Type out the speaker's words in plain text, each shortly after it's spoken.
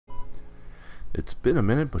It's been a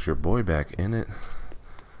minute, but your boy back in it.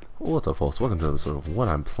 What's up, folks? Welcome to the episode of what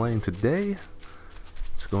I'm playing today.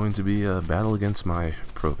 It's going to be a battle against my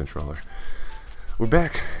Pro Controller. We're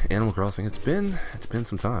back, Animal Crossing. It's been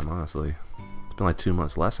some time, honestly. It's been like 2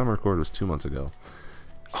 months. Last time I recorded was 2 months ago.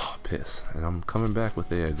 Oh, piss. And I'm coming back with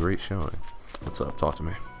a great showing. What's up? Talk to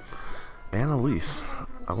me. Annalise.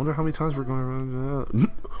 I wonder how many times we're going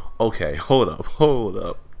around. Okay, hold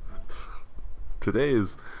up. Today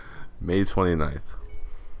is May 29th.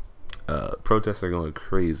 Protests are going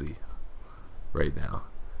crazy right now.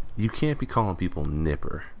 You can't be calling people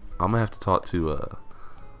nipper. I'm gonna have to talk to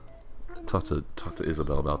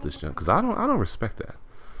Isabel about this junk, because I don't respect that.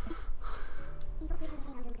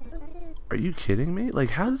 Are you kidding me?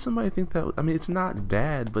 Like, how did somebody think that? I mean, it's not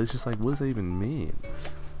bad, but it's just like, what does that even mean?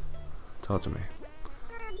 Talk to me.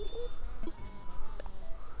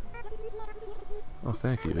 Oh,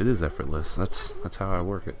 thank you. It is effortless. That's how I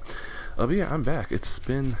work it. But yeah, I'm back. It's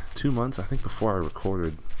been 2 months. I think before I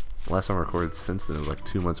recorded, last time I recorded since then, it was like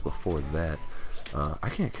 2 months before that. I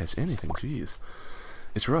can't catch anything. Jeez,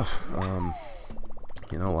 it's rough.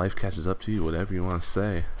 You know, life catches up to you. Whatever you want to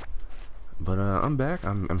say. But I'm back.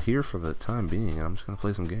 I'm here for the time being, and I'm just gonna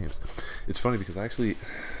play some games. It's funny because I actually,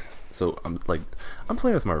 so I'm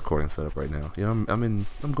playing with my recording setup right now. You know,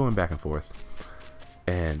 I'm going back and forth,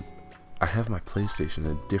 and I have my PlayStation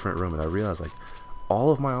in a different room, and I realized like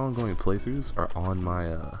all of my ongoing playthroughs are on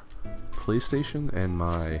my PlayStation and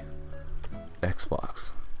my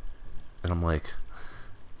Xbox, and I'm like,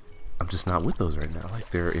 I'm just not with those right now.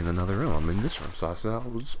 Like, they're in another room. I'm in this room, so I said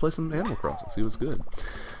I'll just play some Animal Crossing, see what's good.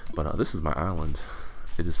 But this is my island.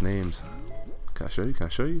 It is named. Can I show you? Can I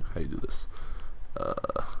show you how you do this?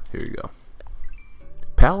 Here you go.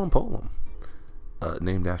 Palom Polum.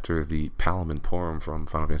 Named after the Palom and Porum from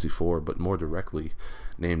Final Fantasy IV, but more directly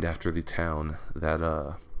named after the town that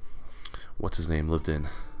what's his name lived in.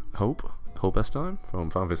 Hope Estime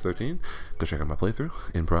from Final Fantasy 13. Go check out my playthrough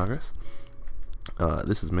in progress.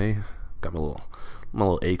 This is me. Got my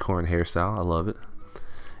little acorn hairstyle. I love it.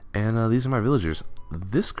 And these are my villagers.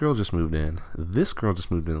 This girl just moved in.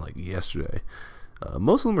 Like yesterday.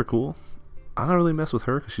 Most of them are cool. I don't really mess with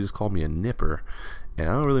her because she just called me a nipper. And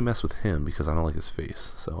I don't really mess with him because I don't like his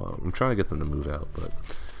face. So I'm trying to get them to move out, but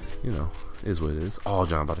you know, it is what it is. Oh,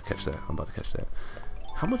 John, I'm about to catch that.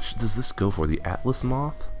 How much does this go for? The Atlas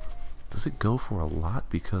Moth? Does it go for a lot?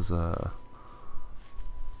 Because the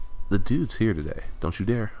dude's here today. Don't you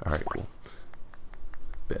dare. Alright, cool.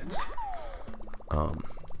 Bet.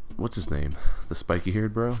 What's his name? The spiky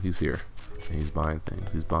haired bro? He's here. And he's buying things.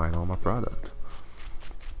 He's buying all my product.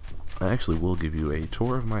 I actually will give you a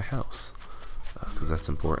tour of my house. Because that's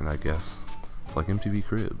important, I guess. It's like MTV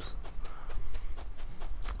Cribs.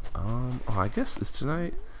 Oh, I guess it's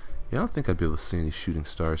tonight. Yeah, I don't think I'd be able to see any shooting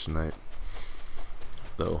stars tonight.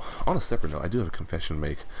 Though, on a separate note, I do have a confession to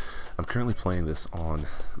make. I'm currently playing this on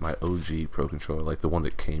my OG Pro Controller, like the one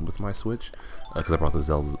that came with my Switch, because I brought the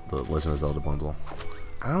Legend of Zelda bundle.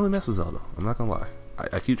 I don't really mess with Zelda, I'm not gonna lie.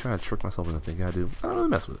 I keep trying to trick myself into thinking I do. I don't really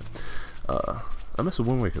mess with it. I mess with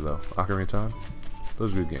Wind Waker though, Ocarina of Time.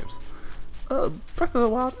 Those are good games. Breath of the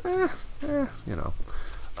Wild, you know.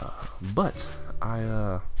 But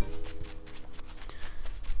I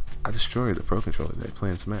destroyed the Pro Controller today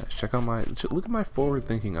playing Smash. Check out look at my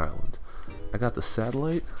forward-thinking island. I got the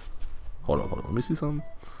satellite. Hold on. Let me see something.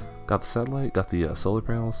 Got the satellite. Got the solar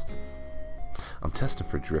panels. I'm testing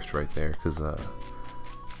for drift right there because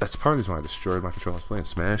that's part of the reason why I destroyed my controller. I was playing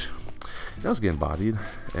Smash. And I was getting bodied,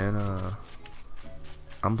 and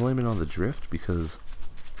I'm blaming it on the drift because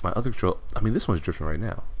my other controller. I mean, this one's drifting right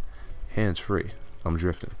now. Hands free. I'm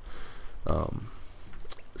drifting.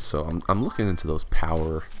 So I'm looking into those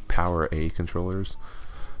Power A controllers.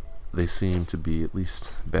 They seem to be at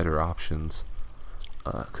least better options.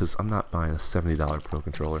 Because I'm not buying a $70 Pro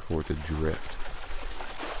Controller for it to drift.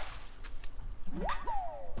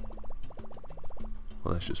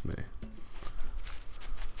 Well, that's just me.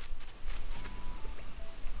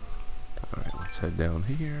 Alright, let's head down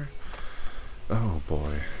here. Oh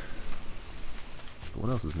boy. What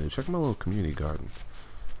else is new? Check my little community garden.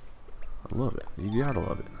 I love it. You gotta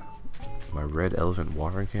love it. My red elephant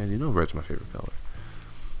watering can. You know red's my favorite color.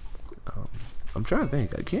 I'm trying to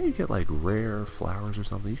think. Can't you get like rare flowers or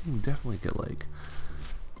something? You can definitely get like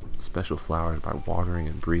special flowers by watering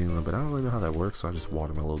and breeding them, but I don't really know how that works, so I just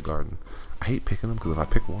water my little garden. I hate picking them because if I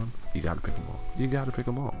pick one, you gotta pick them all. You gotta pick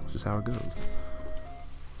them all. It's just how it goes.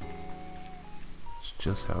 It's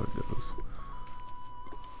just how it goes.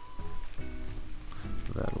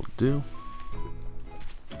 That'll do.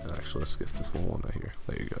 Actually, let's get this little one right here.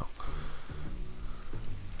 There you go.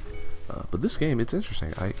 But this game, it's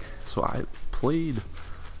interesting. So I played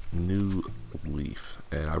New Leaf,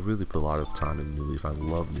 and I really put a lot of time in New Leaf. I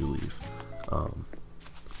love New Leaf. But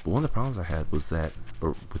one of the problems I had was that,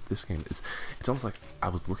 or with this game, it's almost like I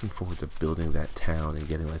was looking forward to building that town and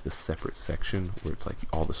getting like this separate section where it's like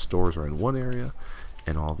all the stores are in one area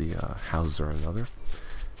and all the houses are in another.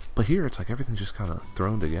 But here it's like everything's just kind of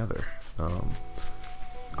thrown together.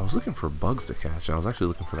 I was looking for bugs to catch, and I was actually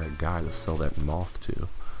looking for that guy to sell that moth to.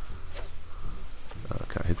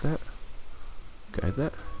 Can I hit that? Can I hit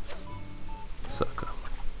that? Sucker.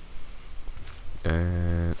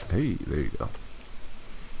 And hey, there you go.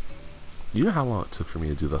 You know how long it took for me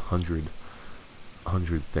to do the 100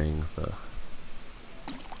 thing, the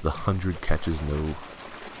 100 catches, no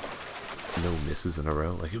misses in a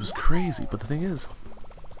row? Like, it was crazy. But the thing is,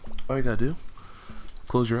 all you gotta do,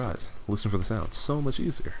 close your eyes, listen for the sound. So much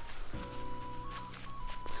easier.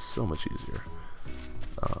 So much easier.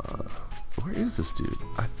 Where is this dude?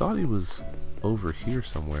 I thought he was over here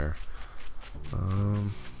somewhere.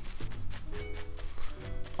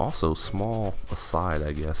 Also, small aside,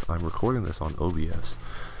 I guess, I'm recording this on OBS.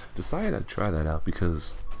 Decided I'd try that out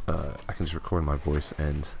because I can just record my voice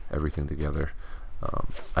and everything together.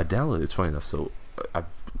 I downloaded, it's funny enough, so I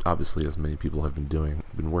obviously, as many people have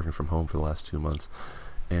been working from home for the last 2 months,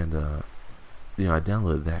 and you know, I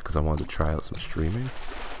downloaded that because I wanted to try out some streaming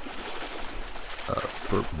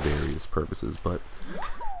for various purposes, but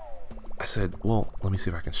I said, well, let me see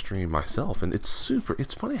if I can stream myself. And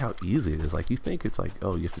it's funny how easy it is. Like, you think it's like,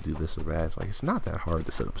 oh, you have to do this or that. It's like, it's not that hard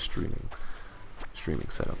to set up a streaming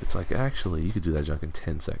setup. It's like, actually, you could do that junk in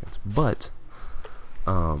 10 seconds. But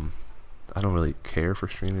I don't really care for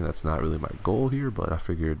streaming. That's not really my goal here, but I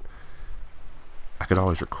figured I could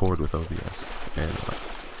always record with OBS and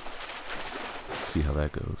see how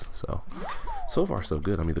that goes. So far so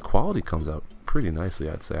good. I mean, the quality comes out pretty nicely,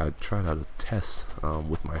 I'd say. I tried out a test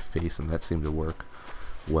with my face, and that seemed to work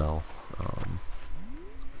well.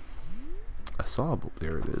 I saw,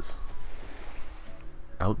 there it is.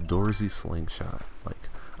 Outdoorsy slingshot. Like,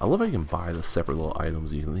 I love how you can buy the separate little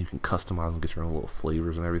items. You can customize and get your own little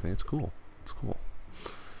flavors and everything. It's cool. It's cool.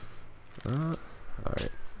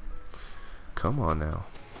 Alright. Come on now.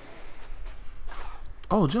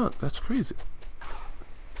 Oh, junk. That's crazy.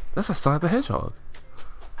 That's a Sonic the Hedgehog.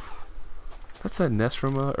 That's that Ness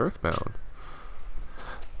from Earthbound.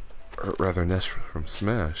 Or rather, Ness from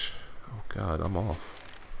Smash. Oh god, I'm off.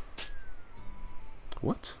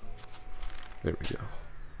 What? There we go.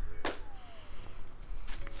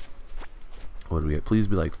 What do we get? Please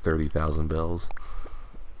be like 30,000 bells.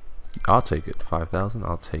 I'll take it. 5,000?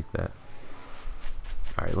 I'll take that.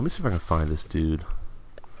 Alright, let me see if I can find this dude.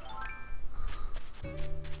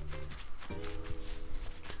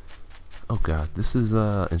 Oh god, this is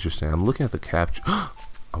interesting. I'm looking at the capture. I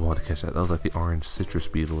wanted to catch that. That was like the orange citrus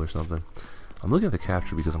beetle or something. I'm looking at the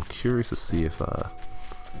capture because I'm curious to see if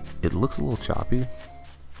it looks a little choppy.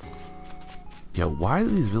 Yeah, why do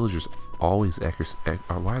these villagers always why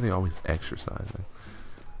are they always exercising?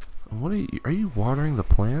 What are you watering the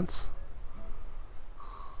plants?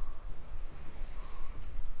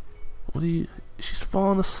 She's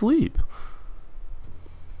falling asleep.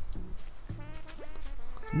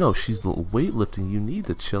 No, she's weightlifting. You need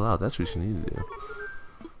to chill out. That's what you need to do.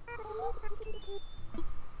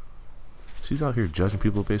 She's out here judging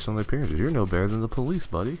people based on their appearances. You're no better than the police,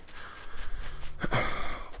 buddy.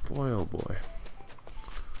 Boy, oh boy.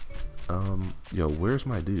 Yo, where's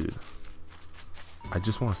my dude? I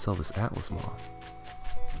just want to sell this Atlas moth.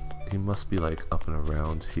 He must be like up and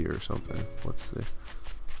around here or something. Let's see.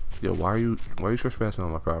 Yo, why are you trespassing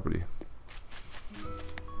on my property?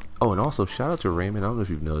 Oh, and also, shout out to Raymond. I don't know if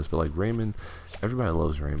you've noticed, but like Raymond, everybody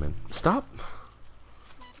loves Raymond. Stop!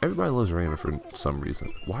 Everybody loves Raymond for some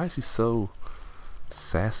reason. Why is he so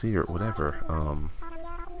sassy or whatever?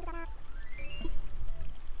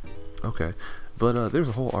 Okay. But there's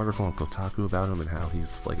a whole article on Kotaku about him and how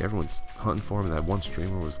he's like, everyone's hunting for him, and that one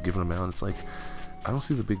streamer was giving him out. It's like, I don't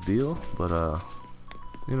see the big deal, but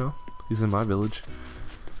you know, he's in my village.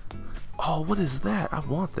 Oh, what is that? I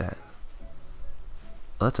want that.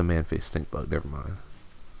 Oh, that's a man-faced stink bug. Never mind.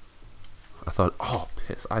 I thought, oh,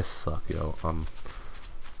 piss. I suck, yo. I'm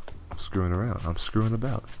screwing around. I'm screwing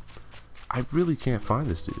about. I really can't find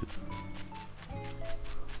this dude.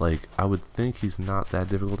 Like, I would think he's not that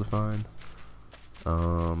difficult to find.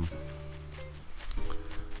 But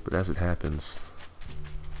as it happens,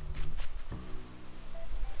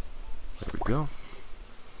 there we go.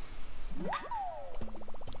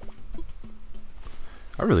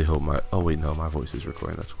 I really hope my... Oh, wait, no, my voice is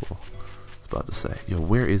recording. That's cool. I was about to say, yo,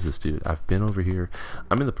 where is this dude? I've been over here.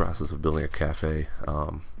 I'm in the process of building a cafe.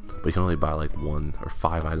 but you can only buy like 1 or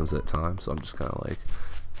 5 items at a time, so I'm just kind of like,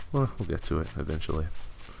 well, we'll get to it eventually.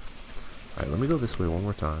 Alright, let me go this way one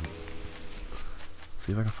more time.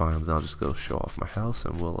 See if I can find him, then I'll just go show off my house,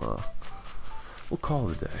 and we'll call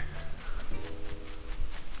it a day.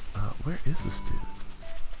 Where is this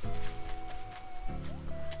dude?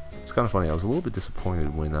 It's kind of funny, I was a little bit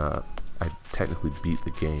disappointed when I technically beat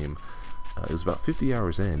the game. It was about 50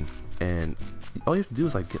 hours in, and all you have to do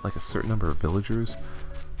is like get like a certain number of villagers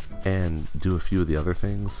and do a few of the other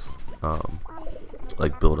things,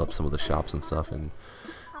 like build up some of the shops and stuff, and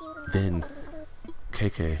then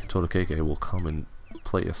Total KK will come and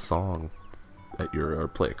play a song at or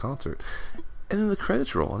play a concert, and then the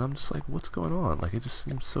credits roll, and I'm just like, what's going on? Like, it just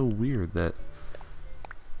seems so weird that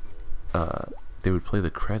they would play the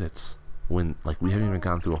credits when, like, we haven't even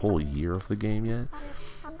gone through a whole year of the game yet.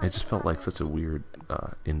 It just felt like such a weird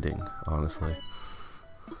ending, honestly.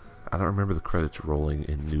 I don't remember the credits rolling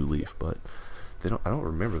in New Leaf, but I don't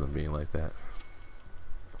remember them being like that.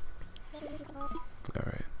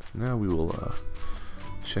 Alright, now we will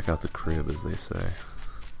check out the crib, as they say.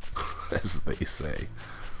 As they say.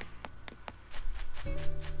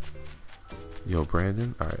 Yo,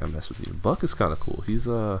 Brandon. Alright, I mess with you. Buck is kind of cool. He's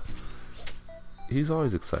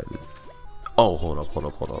always excited. Oh, hold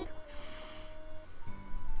up.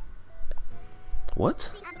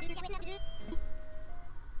 What?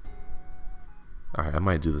 Alright, I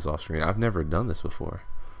might do this off screen. I've never done this before.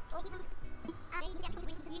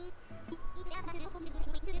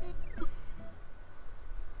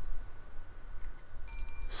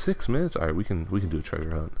 Six minutes? Alright, we can do a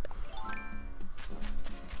treasure hunt.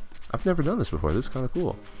 I've never done this before. This is kind of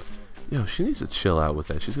cool. Yo, she needs to chill out with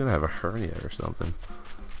that. She's gonna have a hernia or something.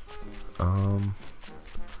 I'm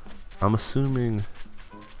assuming...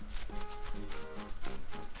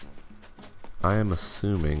 I am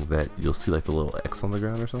assuming that you'll see like the little X on the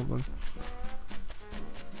ground or something.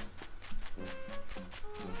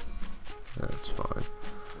 That's fine.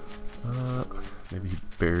 Maybe he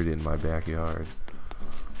buried it in my backyard,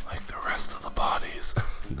 like the rest of the bodies.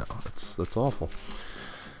 No, that's awful.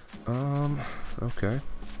 Okay.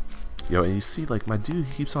 Yo, and you see, like, my dude,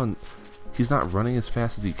 he keeps on, he's not running as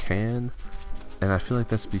fast as he can, and I feel like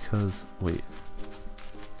that's because, wait,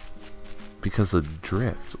 because of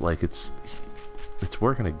drift. Like, it's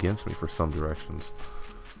working against me for some directions.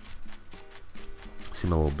 See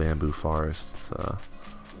my little bamboo forest. It's, well,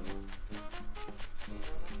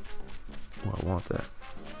 I want that.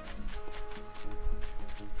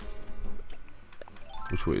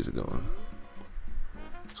 Which way is it going?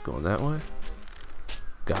 It's going that way.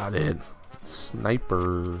 Got it.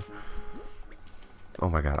 Sniper. Oh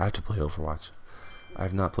my god, I have to play Overwatch. I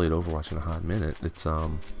have not played Overwatch in a hot minute. It's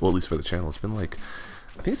well, at least for the channel, it's been like,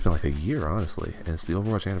 I think it's been like a year, honestly, and it's the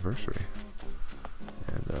Overwatch anniversary.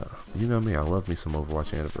 And you know me, I love me some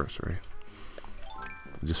Overwatch anniversary.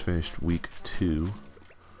 I just finished week 2.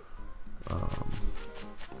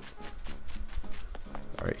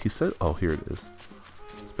 Alright, he said, oh, here it is.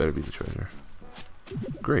 This better be the treasure.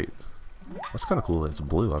 Great. That's kind of cool that it's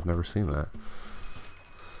blue. I've never seen that.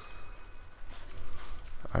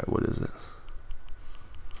 Alright, what is it?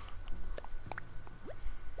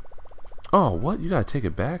 Oh, what? You gotta take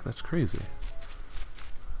it back? That's crazy.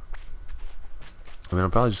 I mean,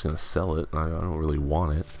 I'm probably just gonna sell it. I don't really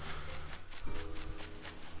want it.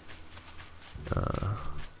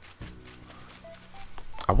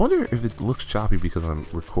 I wonder if it looks choppy because I'm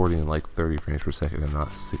recording in like 30 frames per second and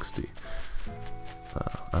not 60.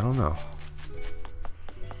 I don't know.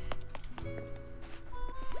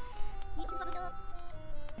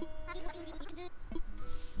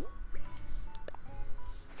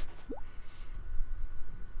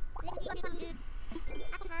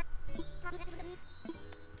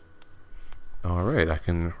 Alright, I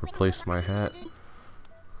can replace my hat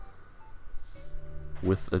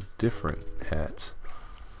with a different hat.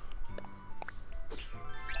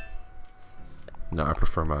 No, I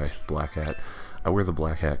prefer my black hat. I wear the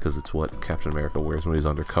black hat because it's what Captain America wears when he's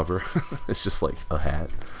undercover. It's just like a hat.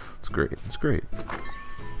 It's great. It's great.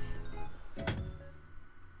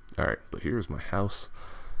 Alright, but here's my house.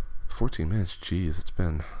 14 minutes, jeez, it's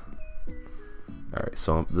been... Alright,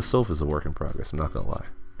 so the sofa's a work in progress, I'm not gonna lie.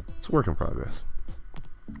 It's a work in progress.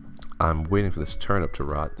 I'm waiting for this turnip to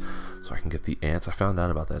rot so I can get the ants. I found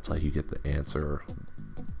out about that. It's like you get the ants or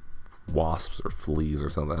wasps or fleas or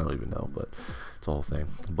something. I don't even know, but it's a whole thing.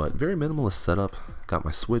 But very minimalist setup. Got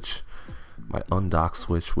my Switch, my undocked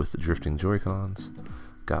Switch with the drifting Joy-Cons.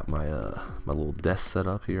 Got my my little desk set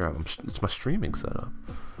up here. It's my streaming setup.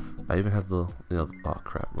 I even have the, you know, oh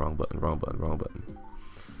crap, wrong button.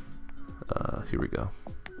 Here we go.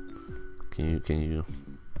 Can you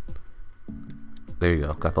There you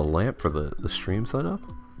go. Got the lamp for the stream setup.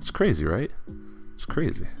 It's crazy, right? It's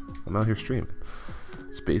crazy. I'm out here streaming.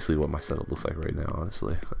 It's basically what my setup looks like right now,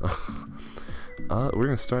 honestly. We're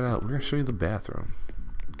gonna start out. We're gonna show you the bathroom,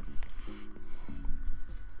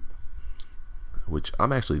 which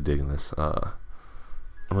I'm actually digging this. I'm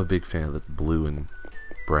a big fan of the blue and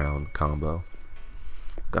brown combo.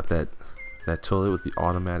 Got that toilet with the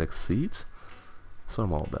automatic seat. That's what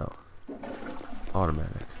I'm all about.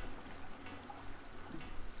 Automatic.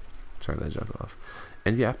 Turn that junk off.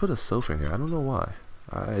 And yeah, I put a sofa in here. I don't know why.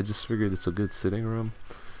 I just figured it's a good sitting room.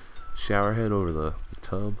 Shower head over the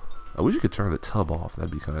tub. I wish you could turn the tub off. That'd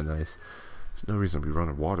be kind of nice. There's no reason to be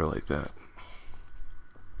running water like that.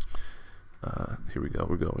 Here we go.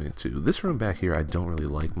 We're going into this room back here. I don't really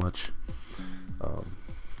like much.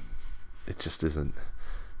 It just isn't.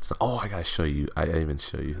 Oh, I gotta show you. I didn't even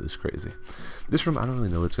show you. This is crazy. This room, I don't really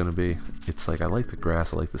know what it's gonna be. It's like I like the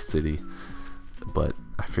grass. I like the city, but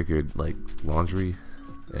I figured like laundry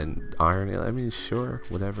and ironing. I mean, sure,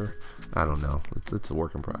 whatever. I don't know. It's a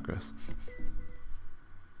work in progress.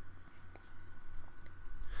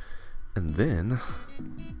 And then,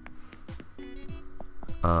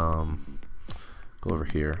 go over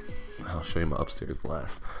here. I'll show you my upstairs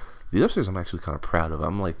last. The upstairs I'm actually kind of proud of.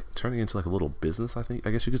 I'm like turning into like a little business, I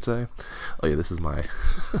guess you could say. Oh yeah, this is my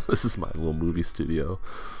this is my little movie studio.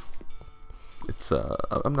 It's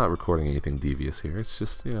I'm not recording anything devious here. It's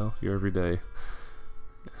just, you know, your everyday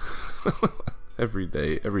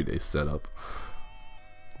everyday setup.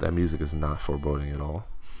 That music is not foreboding at all.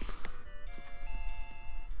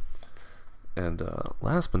 And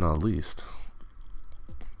last but not least,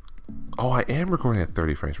 oh, I am recording at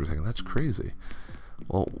 30 frames per second. That's crazy.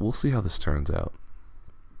 Well, we'll see how this turns out.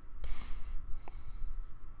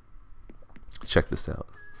 Check this out.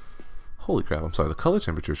 Holy crap, I'm sorry. The color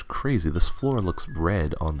temperature is crazy. This floor looks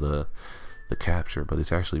red on the capture, but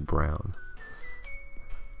it's actually brown.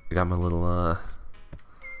 I got my little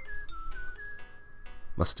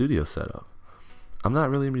my studio set up. I'm not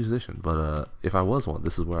really a musician, but if I was one,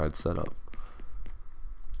 this is where I'd set up.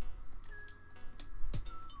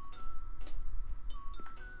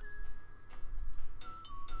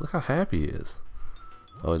 Look how happy he is.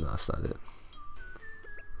 Oh no, that's not it.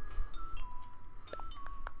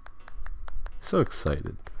 So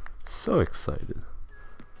excited. So excited.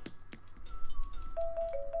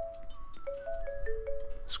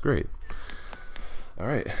 It's great.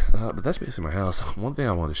 Alright, but that's basically my house. One thing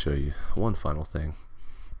I want to show you. One final thing.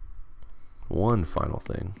 One final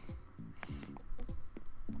thing.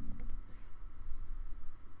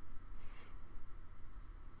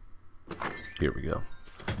 Here we go.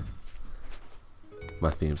 My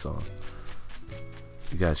theme song.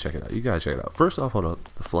 You gotta check it out. You gotta check it out. First off, hold up.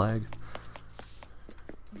 The flag.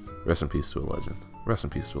 Rest in peace to a legend. Rest in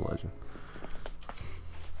peace to a legend.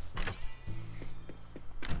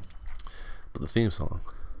 But the theme song.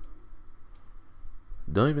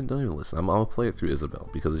 Don't even listen. I'm gonna play it through Isabel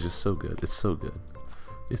because it's just so good. It's so good.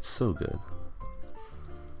 It's so good.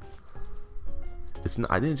 It's not,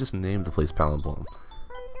 I didn't just name the place Palindrome.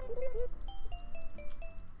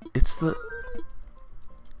 It's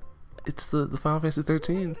the Final Fantasy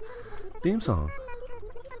 13 theme song.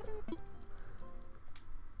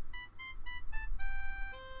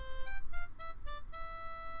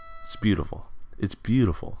 It's beautiful. It's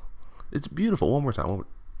beautiful. It's beautiful. One more time.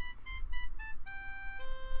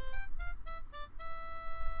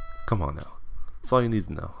 Come on now. That's all you need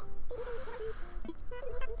to know.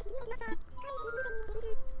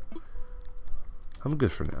 I'm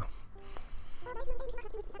good for now.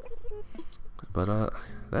 But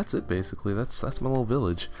that's it basically. That's my little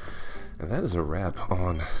village, and that is a wrap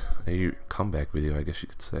on a comeback video, I guess you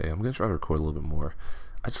could say. I'm gonna try to record a little bit more.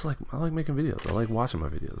 I like making videos. I like watching my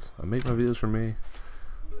videos. I make my videos for me.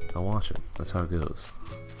 I watch them. That's how it goes.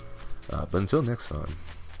 But until next time,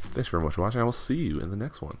 thanks very much for watching. I will see you in the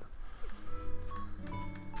next one.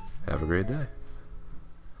 Have a great day.